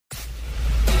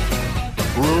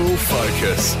Rural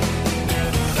Focus.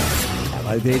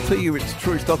 Hello there to you, it's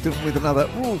Troy Stockton with another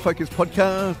Rural Focus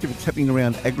podcast. If it's happening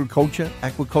around agriculture,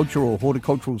 aquaculture or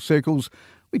horticultural circles,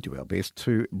 we do our best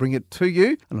to bring it to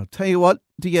you. And I'll tell you what,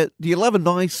 do you love a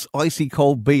nice icy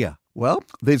cold beer? Well,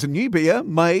 there's a new beer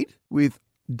made with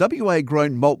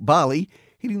WA-grown malt barley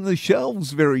hitting the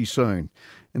shelves very soon.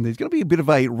 And there's going to be a bit of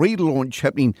a relaunch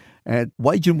happening at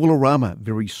Wagen Woolarama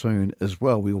very soon as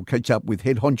well. We will catch up with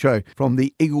head honcho from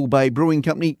the Eagle Bay Brewing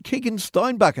Company, Keegan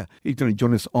Steinbacher. He's going to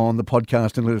join us on the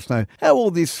podcast and let us know how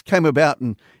all this came about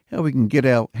and how we can get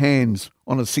our hands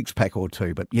on a six-pack or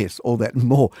two. But yes, all that and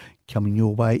more coming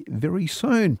your way very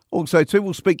soon. Also, too,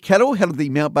 we'll speak cattle. How did the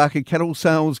Mount Barker cattle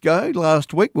sales go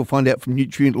last week? We'll find out from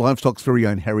Nutrient Livestock's very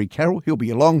own Harry Carroll. He'll be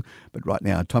along. But right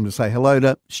now, time to say hello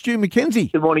to Stu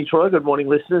McKenzie. Good morning, Troy. Good morning,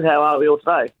 listeners. How are we all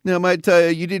today? Now, mate,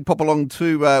 you did pop along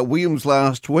to Williams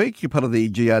last week. You're part of the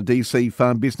GRDC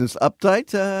Farm Business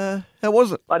Update. How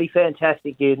was it? Bloody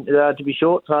fantastic, to be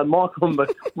short. So Michael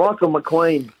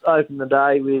McQueen opened the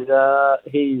day with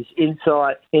his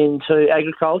insight into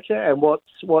agriculture and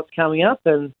what's coming up.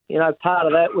 And, part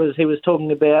of that was he was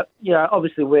talking about,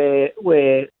 obviously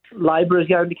where labour is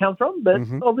going to come from, but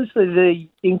obviously the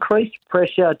increased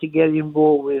pressure to get on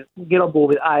board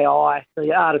with AI,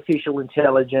 the artificial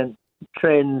intelligence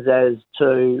trends as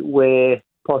to where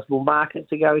possible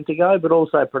markets are going to go, but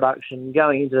also production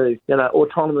going into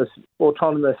autonomous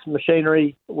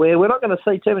machinery where we're not going to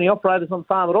see too many operators on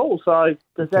farm at all. So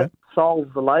does that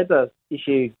solve the labour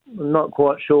issue? I'm not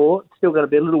quite sure. It's still going to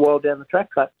be a little while down the track,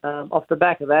 but off the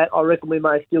back of that, I reckon we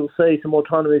may still see some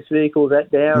autonomous vehicles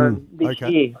at Darren this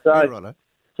year. So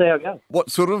see how it goes.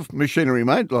 What sort of machinery,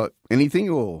 mate? Like anything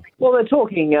or? Well, they're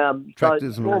talking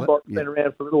tractors and all that. Robots been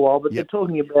around for a little while, but they're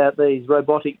talking about these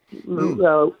robotic,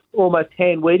 almost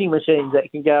hand weeding machines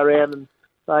that can go around and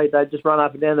they just run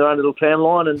up and down their own little tram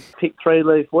line and pick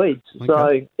 3-leaf weeds. Okay.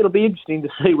 So it'll be interesting to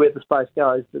see where the space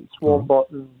goes. But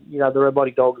SwarmBot and the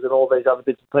robotic dogs and all these other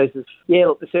bits and pieces. Yeah,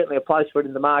 look, there's certainly a place for it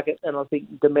in the market, and I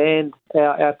think demand,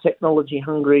 our technology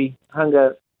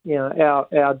hunger.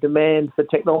 Our demand for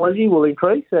technology will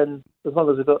increase, and as long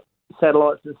as we've got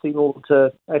satellites and signal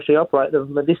to actually operate them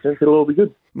from a distance, it'll all be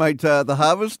good. Mate,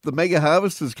 the mega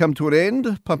harvest has come to an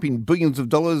end, pumping billions of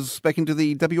dollars back into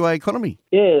the WA economy.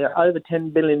 Yeah, over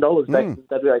 $10 billion back into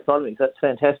the WA economy. So that's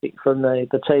fantastic from the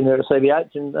team there at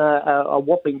CBH, and a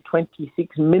whopping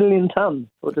 26 million tonnes,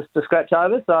 or just to scratch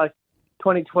over. So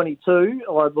 2022,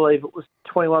 I believe it was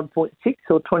 21.6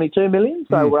 or 22 million,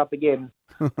 so we're up again.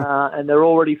 And they're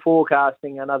already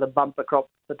forecasting another bumper crop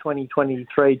for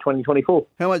 2023, 2024.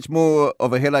 How much more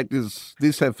of a headache does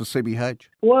this have for CBH?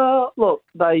 Well, look,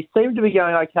 they seem to be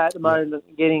going okay at the moment,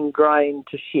 getting grain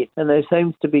to ship, and there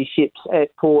seems to be ships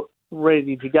at port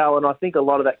ready to go, and I think a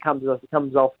lot of that comes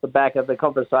off the back of the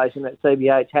conversation that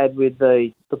CBH had with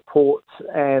the ports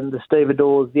and the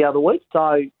stevedores the other week.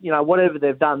 So, whatever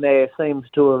they've done there seems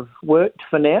to have worked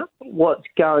for now. What's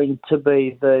going to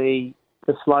be the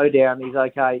slowdown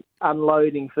is,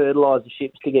 unloading fertiliser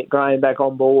ships to get grain back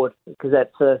on board, because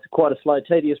that's quite a slow,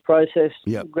 tedious process.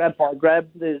 Yep. Grab by grab.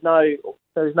 There's no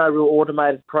real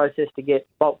automated process to get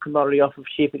bulk commodity off of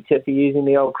ship except for using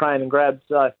the old crane and grab.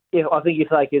 So I think if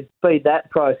they could speed that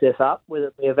process up, whether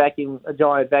it be a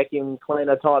giant vacuum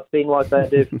cleaner type thing like they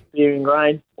do for spearing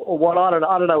grain, or what, I don't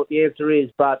know what the answer is,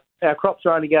 but our crops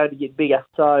are only going to get bigger.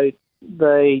 So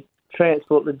the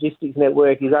transport logistics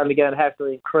network is only going to have to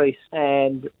increase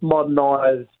and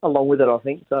modernise along with it, I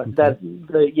think. So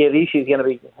the issue is going to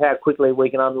be how quickly we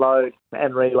can unload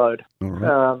and reload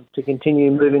to continue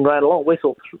moving grain along. We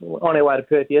saw, on our way to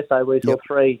Perth yesterday, we saw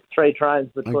three trains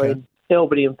between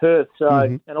Albany and Perth,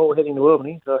 and all heading to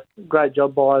Albany. So great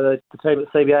job by the team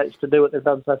at CBH to do what they've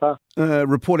done so far.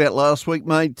 Report out last week,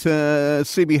 mate.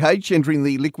 CBH entering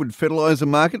the liquid fertiliser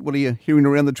market. What are you hearing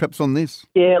around the traps on this?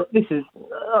 Yeah, this is...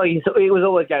 it was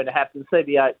always going to happen.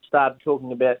 CBH started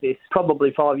talking about this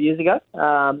probably 5 years ago,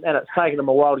 and it's taken them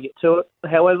a while to get to it.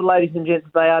 However, ladies and gents,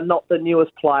 they are not the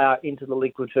newest player into the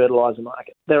liquid fertiliser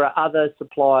market. There are other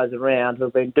suppliers around who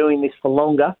have been doing this for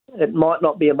longer. It might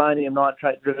not be ammonium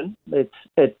nitrate driven.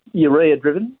 It's urea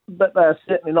driven, but they're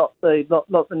certainly not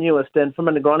the newest. And from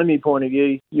an agronomy point of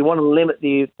view, you want to limit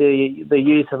the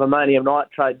use of ammonium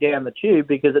nitrate down the tube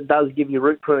because it does give you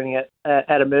root pruning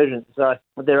at emergence. So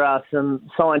there are some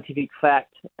scientific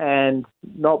facts, and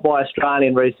not by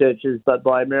Australian researchers, but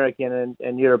by American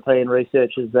and European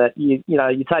researchers, that you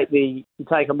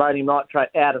take ammonium nitrate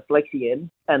out of Flexien,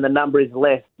 and the number is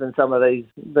less than some of these.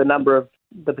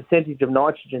 The percentage of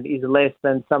nitrogen is less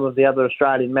than some of the other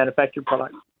Australian manufactured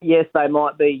products. Yes, they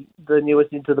might be the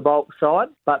newest into the bulk side,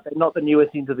 but they're not the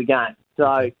newest into the game.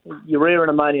 So urea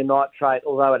and ammonium nitrate,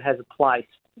 although it has a place,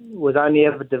 was only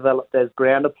ever developed as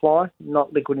ground apply,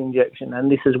 not liquid injection.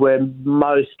 And this is where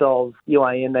most of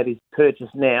UAN that is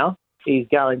purchased now is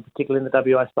going, particularly in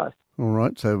the WA space. All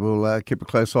right, so we'll keep a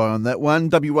close eye on that one.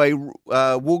 WA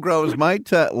wool growers,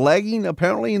 mate, lagging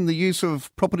apparently in the use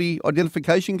of property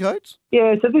identification codes?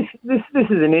 Yeah, so this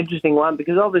is an interesting one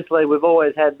because obviously we've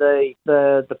always had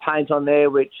the paint on there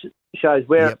which shows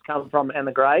where it's come from and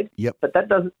the grade. Yep. But that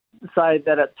doesn't say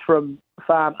that it's from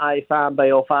Farm A, Farm B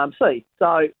or Farm C.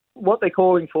 So what they're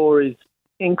calling for is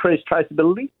increased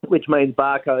traceability, which means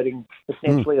barcoding,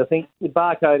 essentially. I think you're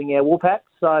barcoding our wool packs,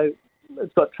 so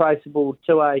it's got traceable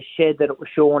to a shed that it was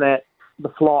shorn at, the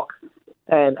flock,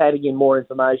 and adding in more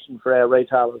information for our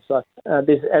retailers. So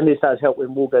this does help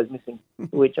when wool goes missing,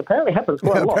 which apparently happens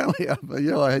quite a lot.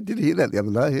 Apparently, I did hear that the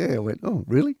other day. Yeah, I went, oh,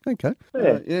 really? Okay.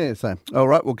 Yeah. So, all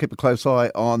right, we'll keep a close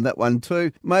eye on that one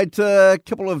too. Mate, a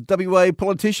couple of WA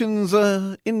politicians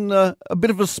in a bit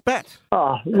of a spat.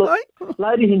 Oh, look,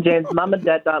 ladies and gents, mum and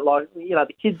dad don't like, the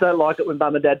kids don't like it when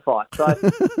mum and dad fight. So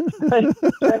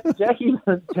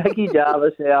Jackie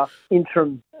Jarvis, our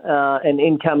interim and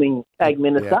incoming Ag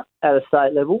Minister at a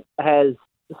state level, has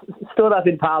stood up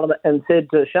in Parliament and said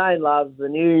to Shane Love, the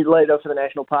new leader for the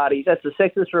National Party, that's a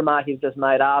sexist remark he's just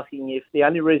made, asking if the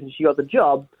only reason she got the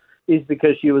job is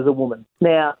because she was a woman.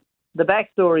 Now, the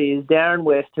backstory is Darren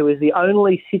West, who is the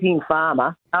only sitting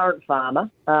current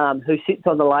farmer, who sits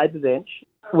on the Labor bench,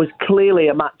 was clearly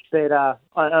a much better,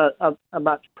 a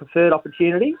much preferred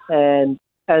opportunity. And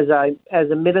as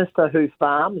a minister who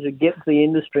farms, who gets the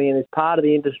industry and is part of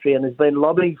the industry and has been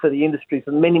lobbying for the industry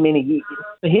for many, many years,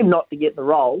 for him not to get the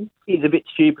role is a bit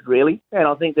stupid, really. And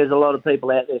I think there's a lot of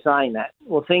people out there saying that,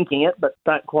 or thinking it, but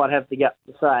don't quite have the guts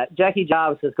to say it. Jackie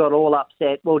Jarvis has got all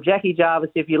upset. Well, Jackie Jarvis,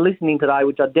 if you're listening today,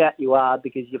 which I doubt you are,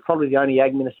 because you're probably the only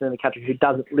Ag Minister in the country who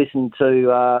doesn't listen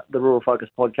to the Rural Focus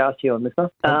podcast here on Listener,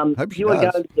 you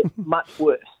are going to get much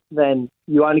worse than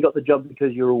you only got the job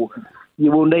because you're a woman. You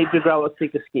will need to grow a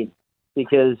thicker skin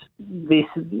because this,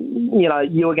 you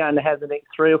are going to have the next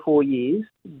 3 or 4 years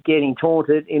getting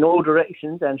taunted in all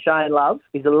directions. And Shane Love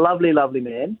is a lovely, lovely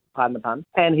man, pardon the pun,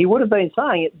 and he would have been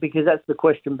saying it because that's the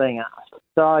question being asked.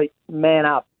 So man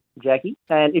up, Jackie.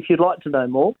 And if you'd like to know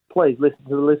more, please listen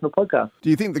to the Listener podcast. Do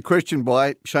you think the question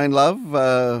by Shane Love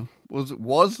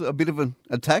was a bit of an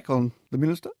attack on the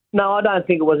minister? No, I don't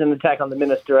think it was an attack on the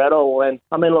minister at all. And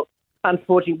I mean, look,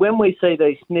 unfortunately, when we see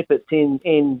these snippets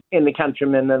in the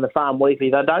Countryman and the Farm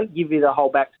Weekly, they don't give you the whole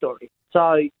backstory.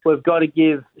 So we've got to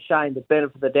give Shane the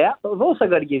benefit of the doubt, but we've also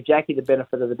got to give Jackie the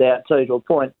benefit of the doubt too, to a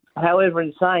point. However,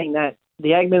 in saying that,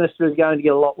 the Ag Minister is going to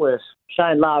get a lot worse.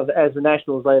 Shane Love, as the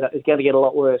Nationals leader, is going to get a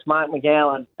lot worse. Mark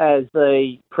McGowan, as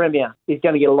the Premier, is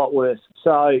going to get a lot worse.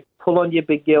 So pull on your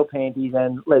big girl panties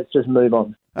and let's just move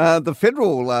on. The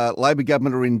federal Labor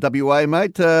government are in WA,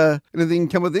 mate. Anything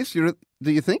come of this, do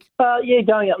you think? Yeah,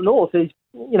 going up north is,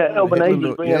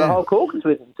 Albanese bringing a whole caucus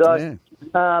with him. So,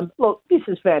 look, this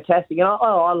is fantastic. And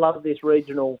I love this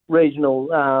regional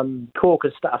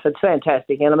caucus stuff. It's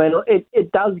fantastic. And, I mean,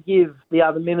 it does give the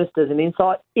other ministers an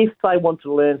insight if they want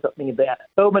to learn something about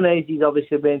it. Albanese's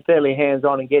obviously been fairly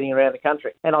hands-on in getting around the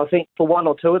country. And I think for one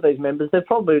or two of these members, they've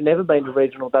probably never been to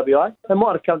regional WA. They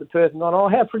might have come to Perth and gone, oh,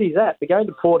 how pretty is that? They're going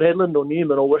to Port Hedland or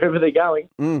Newman or wherever they're going.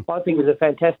 I think it's a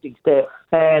fantastic step.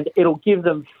 And it'll give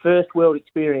them first-world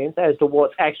experience as to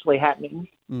what's actually happening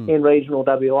in regional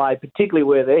WA, particularly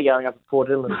where they're going up at Port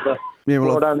Hedland. So,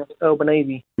 well done,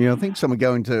 Albanese. Yeah, I think some are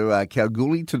going to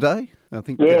Kalgoorlie today. I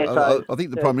think I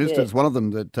think the Prime Minister is one of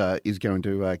them that is going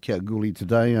to Kalgoorlie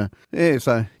today.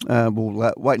 So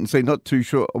we'll wait and see. Not too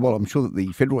sure. Well, I'm sure that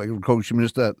the Federal Agriculture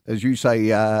Minister, as you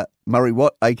say, Murray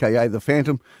Watt, a.k.a. the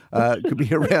Phantom, could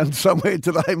be around somewhere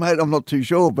today, mate. I'm not too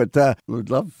sure, but we'd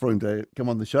love for him to come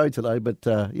on the show today. But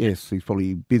yes, he's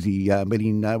probably busy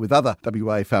meeting with other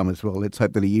WA farmers. Well, let's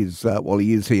hope that he is while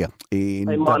he is here in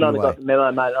WA. He might not have got the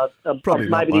memo, mate. Probably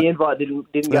maybe the invite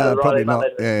didn't go the right email.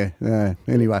 Yeah.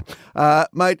 Anyway.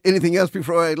 Mate, anything else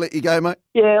before I let you go, mate?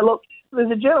 Yeah, look, there's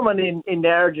a gentleman in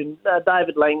Narrogin,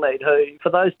 David Langlead, who,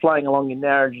 for those playing along in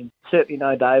Narrogin, certainly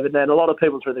know David, and a lot of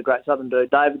people through the Great Southern do.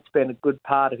 David spent a good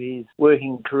part of his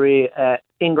working career at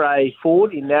Ingray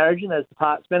Ford in Narrogin as the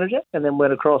parks manager, and then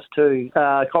went across to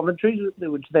Coventry,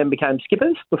 which then became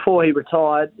Skippers. Before he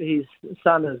retired, his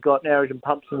son has got Narrogin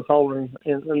Pumps and Solar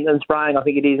and Spraying, I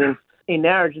think it is, in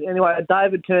Narrogin. Anyway,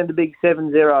 David turned a big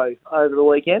 7-0 over the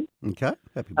weekend. Okay,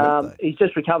 happy birthday. He's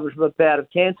just recovered from a bout of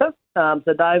cancer.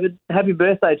 So, David, happy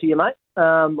birthday to you, mate.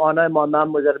 I know my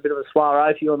mum was at a bit of a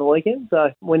soiree for you on the weekend, so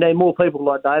we need more people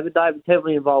like David. David's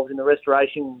heavily involved in the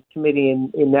restoration committee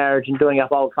in Narrabeen and doing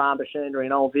up old farm machinery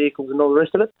and old vehicles and all the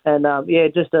rest of it. And,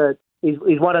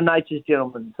 he's one of nature's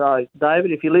gentlemen. So,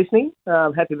 David, if you're listening,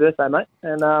 happy birthday, mate.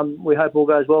 And we hope all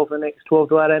goes well for the next 12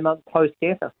 to 18 months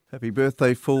post-cancer. Happy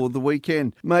birthday for the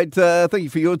weekend. Mate, thank you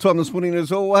for your time this morning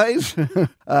as always.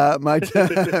 Mate,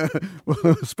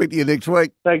 we'll speak to you next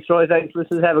week. Thanks, Troy. Thanks,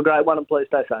 listeners. Have a great one and please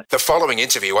stay safe. The following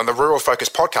interview on the Rural Focus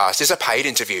podcast is a paid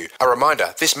interview. A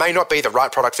reminder, this may not be the right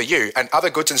product for you and other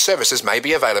goods and services may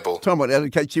be available. Time right now to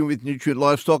catch you with Nutrient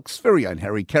Livestock's very own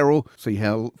Harry Carroll. See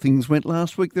how things went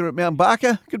last week there at Mount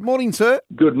Barker. Good morning, sir.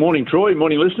 Good morning, Troy.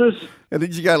 Morning, listeners. How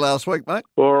did you go last week, mate?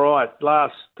 All right.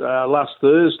 Last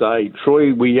Thursday,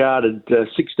 Troy, we yarded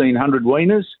 1,600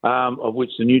 weaners, of which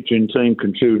the Nutrient team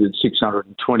contributed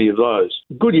 620 of those.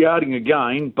 Good yarding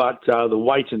again, but the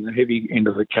weight and the heavy end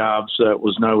of the calves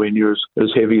was nowhere near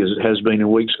as heavy as it has been in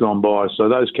weeks gone by. So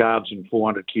those calves in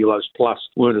 400 kilos plus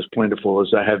weren't as plentiful as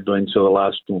they have been for the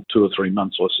last 2 or 3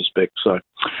 months, I suspect. So,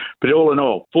 but all in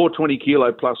all, 420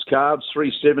 kilo plus calves,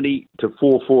 370 to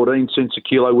 414 cents a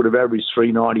kilo would have averaged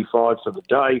 395 for the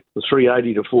day. The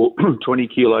 380 to 420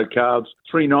 kilo calves,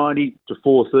 390 to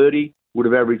 430 would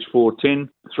have averaged 410.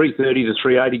 330 to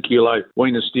 380 kilo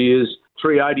weaner steers,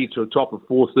 380 to a top of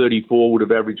 434 would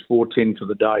have averaged 410 for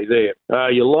the day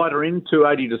there. Your lighter end,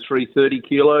 280 to 330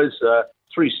 kilos,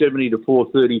 370 to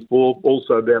 434,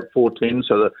 also about 410,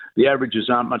 so the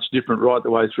averages aren't much different right the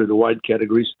way through the weight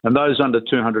categories. And those under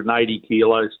 280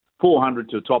 kilos, 400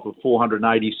 to a top of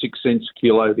 486 cents a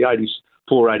kilo, the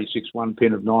 486 1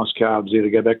 pen of nice calves there to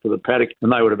go back to the paddock,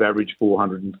 and they would have averaged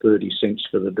 430 cents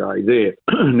for the day there.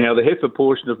 Now, the heifer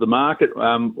portion of the market,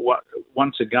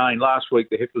 once again, last week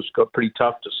the heifers got pretty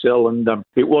tough to sell, and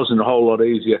it wasn't a whole lot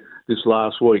easier this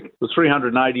last week. The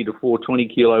 380 to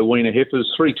 420 kilo weaner heifers,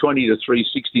 320 to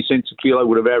 360 cents a kilo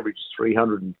would have averaged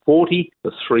 340.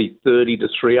 The 330 to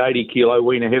 380 kilo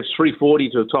weaner heifers, 340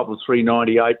 to a top of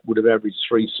 398 would have averaged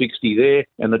 360 there,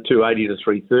 and the 280 to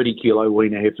 330 kilo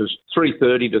weaner heifers,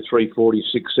 330 to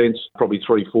 346 cents, probably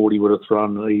 340 would have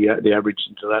thrown the average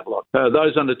into that lot.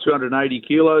 Those under 280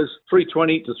 kilos,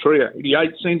 320 to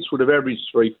 388 cents would have averaged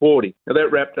 340. Now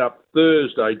that wrapped up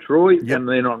Thursday, Troy, Yep. And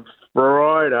then on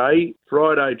Friday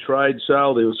trade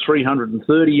sale, there was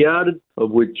 330 yarded,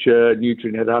 of which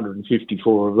Nutrient had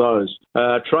 154 of those.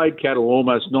 Trade cattle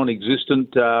almost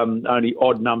non-existent, only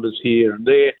odd numbers here and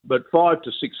there, but 500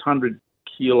 to 600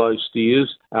 kilo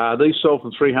steers. These sold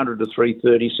from 300 to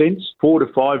 330 cents. 400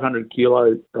 to 500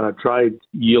 kilo trade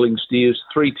yearling steers,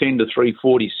 310 to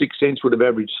 346 cents would have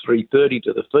averaged 330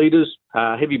 to the feeders.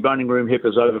 Heavy boning room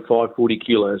heifers over 540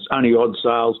 kilos, only odd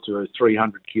sales to a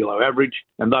 300 kilo average,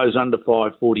 and those under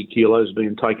 540 kilos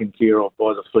being taken care of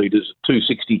by the feeders,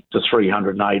 260 to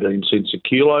 318 cents a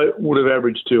kilo would have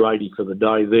averaged 280 for the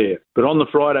day there. But on the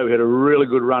Friday, we had a really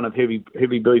good run of heavy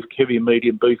beef, heavy and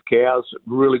medium beef cows,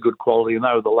 really good quality, and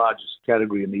they were the largest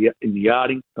category in the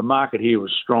yarding. The market here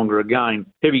was stronger again.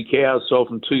 Heavy cows sold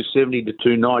from 270 to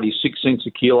 296 cents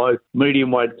a kilo.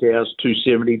 Medium weight cows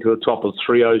 270 to a top of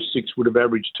 306 would have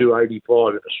averaged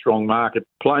 285 at a strong market.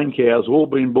 Plain cows all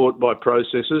been bought by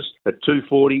processors at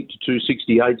 240 to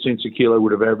 268 cents a kilo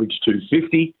would have averaged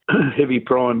 250. Heavy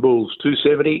prime bulls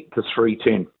 270 to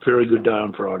 310. Very good day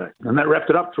on Friday. And that wrapped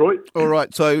it up, Troy. All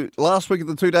right, so last week of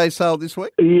the 2-day sale this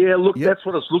week? Yeah, look, Yep. That's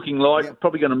what it's looking like. Yep.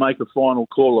 Probably going to make a final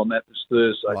call on that this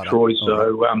Thursday, Right Troy.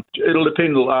 on. So it'll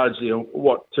depend largely on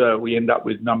what we end up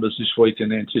with numbers this week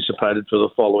and anticipated for the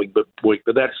following week.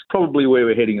 But that's probably where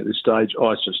we're heading at this stage,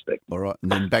 I suspect. All right,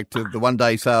 and then back to the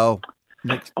 1-day sale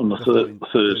next On the following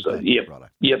Thursday. Yep. Righto.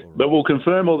 Yep. All right. But we'll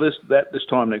confirm all this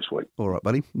time next week. All right,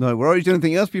 buddy. No worries.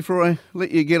 Anything else before I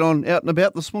let you get on out and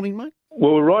about this morning, mate?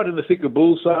 Well, we're right in the thick of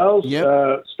bull sales.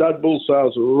 Yep. Stud bull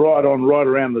sales are right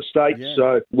around the state. Yeah.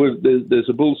 So there's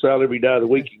a bull sale every day of the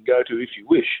week you can go to if you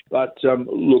wish. But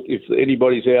look, if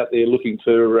anybody's out there looking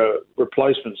for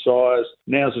replacement sires,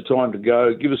 now's the time to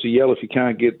go. Give us a yell if you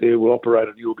can't get there. We'll operate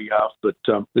on your behalf. But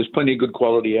there's plenty of good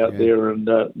quality out there, and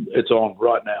it's on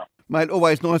right now. Mate,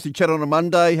 always nice to chat on a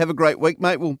Monday. Have a great week,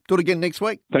 mate. We'll do it again next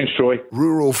week. Thanks, Troy.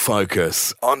 Rural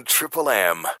Focus on Triple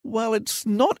M. Well, it's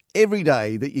not every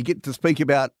day that you get to speak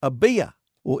about a beer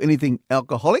or anything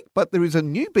alcoholic, but there is a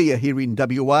new beer here in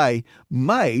WA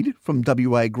made from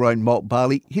WA-grown malt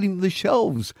barley hitting the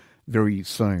shelves very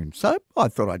soon. So I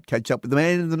thought I'd catch up with the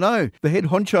man in the know, the head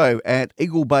honcho at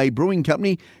Eagle Bay Brewing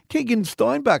Company, Keegan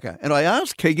Steinbacher. And I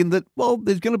asked Keegan that, well,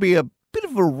 there's going to be a bit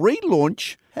of a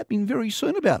relaunch happening very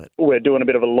soon about it. We're doing a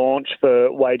bit of a launch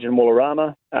for Wagen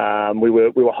Woolarama. We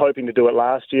were hoping to do it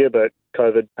last year, but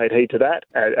COVID paid heed to that,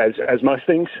 as most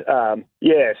things.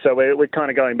 So we're kind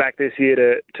of going back this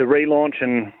year to relaunch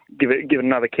and give it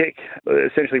another kick.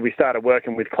 Essentially, we started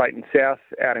working with Clayton South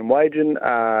out in Wagen.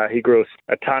 He grew us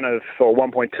a ton of, or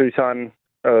 1.2 ton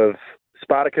of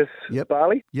Spartacus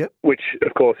barley, which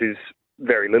of course is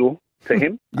very little to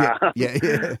him. But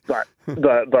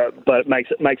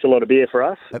makes a lot of beer for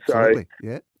us. Absolutely.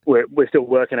 So we're still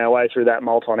working our way through that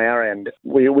malt on our end.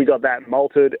 We got that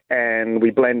malted and we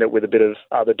blend it with a bit of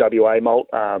other WA malt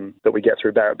that we get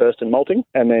through Barrett Burston malting.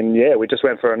 And then we just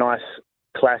went for a nice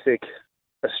classic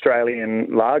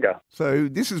Australian lager. So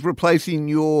this is replacing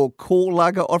your core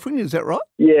lager offering, is that right?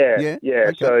 Yeah.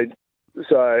 Okay.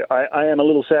 So I am a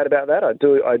little sad about that. I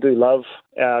do love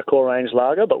our core range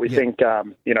lager, but we think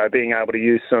being able to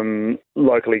use some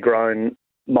locally grown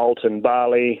malt and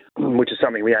barley, which is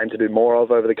something we aim to do more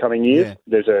of over the coming years. Yeah.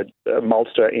 There's a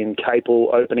maltster in Capel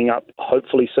opening up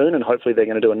hopefully soon, and hopefully they're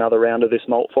going to do another round of this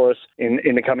malt for us in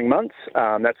the coming months.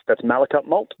 That's Malacup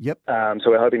malt. Yep. So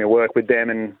we're hoping to work with them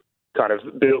and kind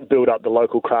of build up the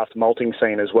local craft malting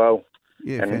scene as well,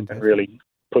 and really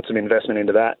put some investment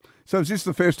into that. So is this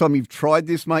the first time you've tried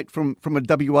this, mate, from a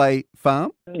WA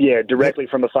farm? Yeah, directly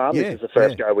from a farm. This is the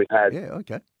first go we've had. Yeah,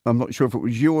 okay. I'm not sure if it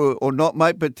was you or not,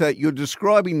 mate, but you're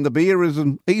describing the beer as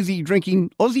an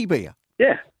easy-drinking Aussie beer.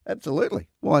 Yeah. Absolutely.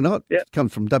 Why not? Yeah. It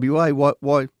comes from WA.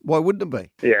 Why wouldn't it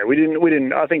be? Yeah, we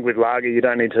didn't. I think with lager, you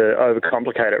don't need to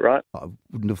overcomplicate it, right? I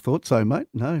wouldn't have thought so, mate.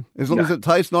 No. As long as it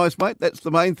tastes nice, mate, that's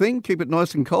the main thing. Keep it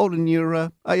nice and cold and you're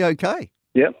A-OK.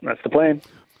 Yep, that's the plan.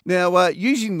 Now,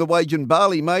 using the Wagen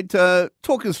barley, mate,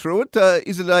 talk us through it.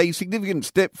 Is it a significant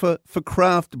step for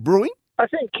craft brewing? I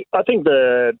think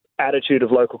the attitude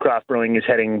of local craft brewing is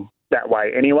heading that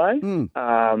way anyway.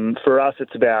 For us,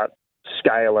 it's about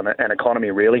scale and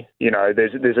economy, really. You know,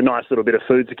 there's a nice little bit of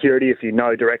food security if you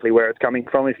know directly where it's coming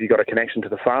from. If you've got a connection to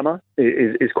the farmer,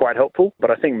 is quite helpful. But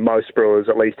I think most brewers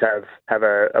at least have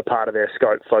a part of their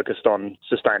scope focused on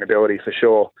sustainability for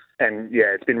sure. And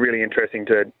it's been really interesting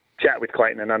to chat with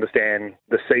Clayton and understand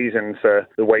the season for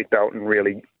the wheat belt and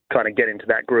really kind of get into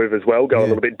that groove as well, go a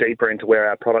little bit deeper into where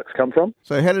our products come from.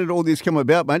 So how did all this come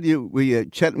about, mate? Were you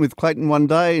chatting with Clayton one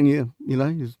day and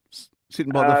you're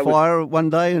sitting by the fire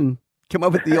one day and come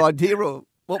up with the idea, or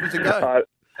what was the go?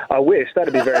 I wish.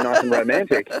 That'd be very nice and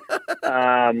romantic.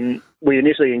 We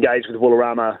initially engaged with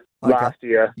Woolarama last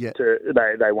year. Yeah.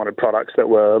 They wanted products that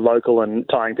were local and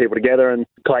tying people together, and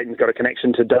Clayton's got a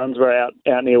connection to Dunsborough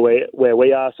out near where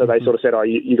we are, so they sort of said,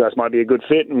 you guys might be a good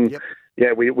fit, and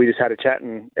we just had a chat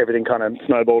and everything kind of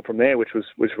snowballed from there, which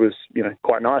was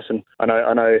quite nice. And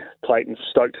I know Clayton's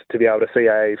stoked to be able to see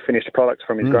a finished product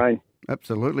from his grain.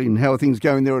 Absolutely. And how are things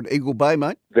going there at Eagle Bay,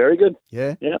 mate? Very good.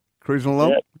 Yeah. Cruising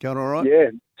along? Going all right? Yeah.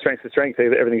 Strength to strength.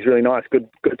 Everything's really nice. Good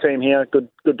team here. Good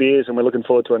beers, and we're looking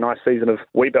forward to a nice season of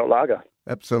wheat belt lager.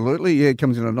 Absolutely. Yeah, it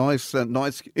comes in a nice.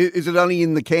 Is it only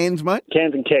in the cans, mate?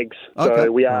 Cans and kegs. Okay.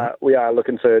 So we are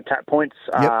looking for tap points.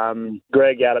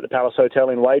 Greg out at the Palace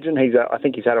Hotel in Wagen. I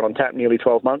think he's had it on tap nearly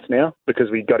 12 months now, because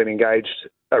we got him engaged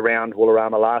around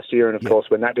Woolarama last year, and of course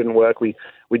when that didn't work, we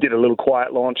did a little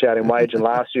quiet launch out in Wagen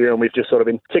last year, and we've just sort of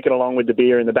been ticking along with the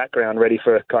beer in the background, ready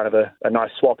for kind of a nice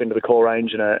swap into the core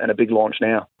range and a big launch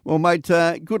now. Well, mate,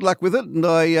 good luck with it, and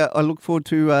I look forward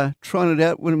to trying it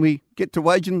out when we get to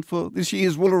Wagen for this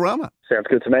year's Woolarama. Sounds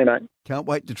good to me, mate. Can't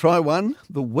wait to try one.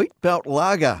 The Wheat Belt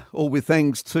Lager, all with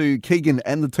thanks to Keegan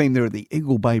and the team there at the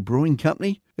Eagle Bay Brewing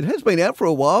Company. It has been out for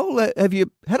a while. Have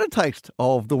you had a taste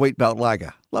of the Wheat Belt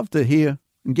Lager? Love to hear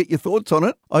and get your thoughts on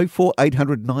it.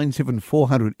 04800 97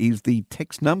 400 is the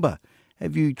text number.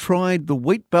 Have you tried the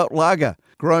Wheat Belt Lager,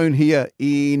 grown here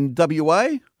in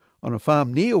WA on a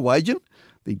farm near Wagen?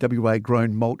 The WA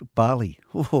grown malt barley.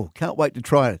 Oh, can't wait to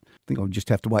try it. I think I'll just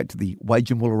have to wait to the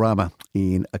Wagen Woolarama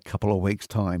in a couple of weeks'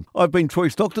 time. I've been Troy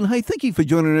Stockton. Hey, thank you for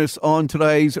joining us on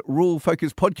today's Rural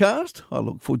Focus podcast. I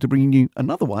look forward to bringing you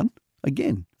another one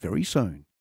again very soon.